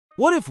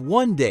What if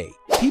one day,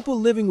 people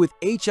living with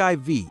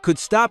HIV could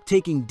stop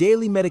taking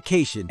daily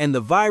medication and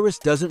the virus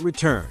doesn't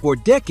return? For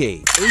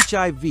decades,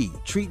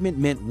 HIV treatment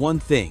meant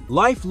one thing: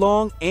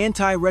 lifelong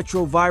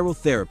antiretroviral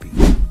therapy.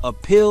 A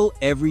pill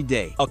every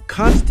day, a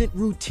constant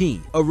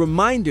routine, a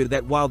reminder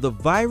that while the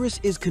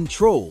virus is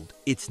controlled,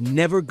 it's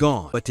never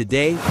gone. But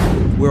today,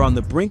 we're on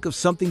the brink of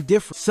something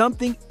different,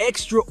 something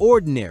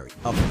extraordinary,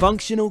 a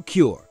functional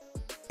cure.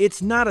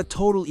 It's not a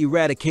total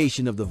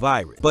eradication of the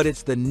virus, but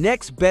it's the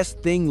next best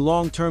thing: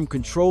 long-term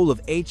control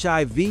of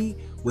HIV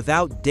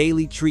without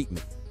daily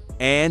treatment.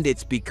 And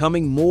it's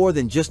becoming more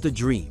than just a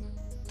dream,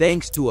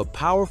 thanks to a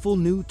powerful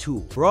new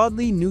tool,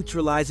 broadly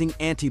neutralizing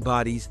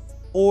antibodies,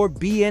 or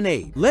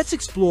BNA. Let's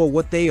explore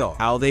what they are,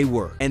 how they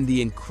work, and the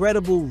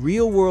incredible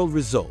real-world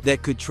result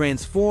that could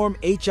transform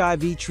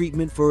HIV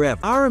treatment forever.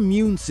 Our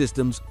immune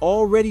systems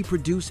already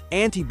produce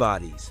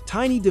antibodies,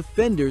 tiny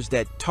defenders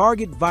that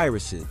target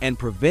viruses and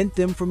prevent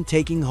them from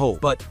taking hold.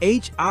 But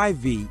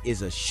HIV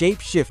is a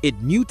shapeshift. It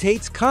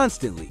mutates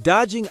constantly,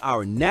 dodging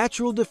our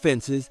natural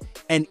defenses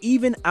and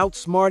even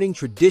outsmarting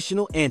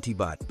traditional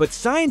antibodies. But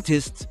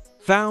scientists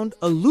found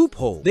a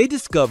loophole. They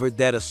discovered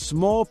that a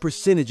small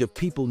percentage of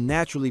people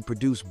naturally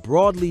produce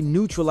broadly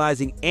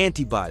neutralizing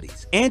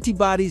antibodies,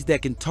 antibodies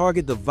that can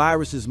target the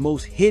virus's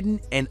most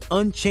hidden and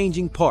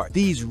unchanging part.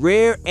 These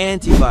rare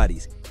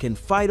antibodies can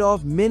fight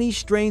off many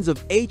strains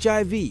of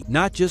HIV,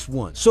 not just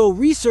one. So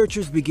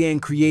researchers began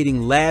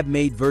creating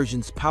lab-made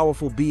versions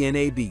powerful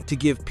BNAB to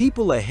give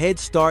people a head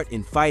start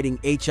in fighting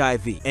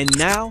HIV. And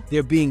now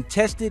they're being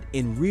tested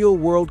in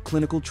real-world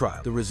clinical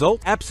trials. The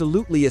result?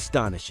 Absolutely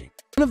astonishing.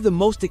 One of the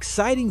most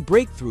exciting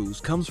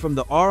breakthroughs comes from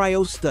the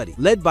RIO study,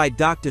 led by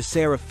Dr.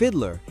 Sarah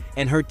Fiedler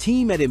and her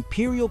team at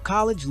Imperial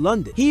College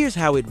London. Here's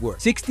how it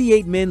works.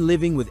 68 men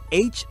living with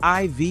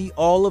HIV,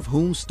 all of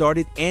whom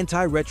started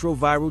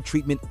antiretroviral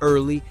treatment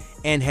early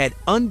and had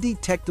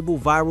undetectable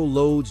viral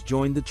loads,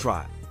 joined the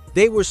trial.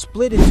 They were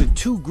split into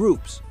two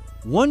groups.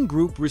 One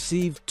group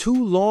received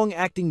 2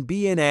 long-acting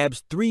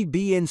BNAbs, 3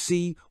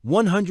 BNC,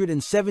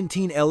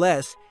 117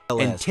 LS,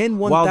 and 10 1000,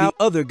 while the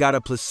other got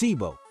a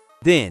placebo.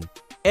 Then,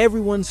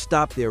 everyone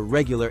stopped their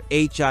regular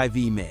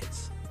HIV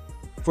meds.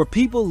 For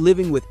people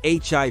living with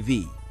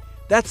HIV,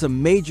 that's a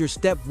major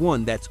step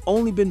one that's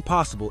only been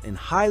possible in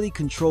highly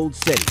controlled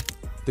settings.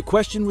 The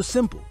question was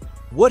simple: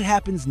 what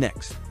happens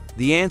next?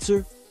 The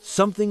answer: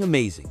 something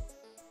amazing.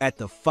 At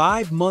the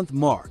 5-month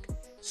mark,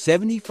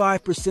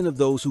 75% of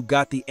those who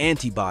got the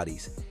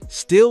antibodies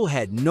still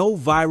had no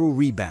viral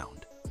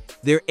rebound.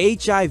 Their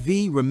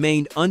HIV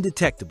remained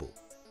undetectable.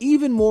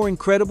 Even more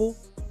incredible,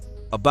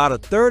 about a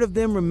third of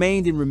them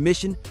remained in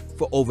remission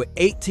for over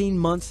 18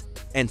 months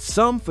and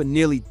some for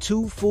nearly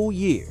 2 full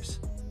years.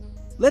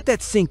 Let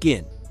that sink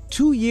in.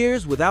 2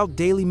 years without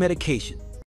daily medication.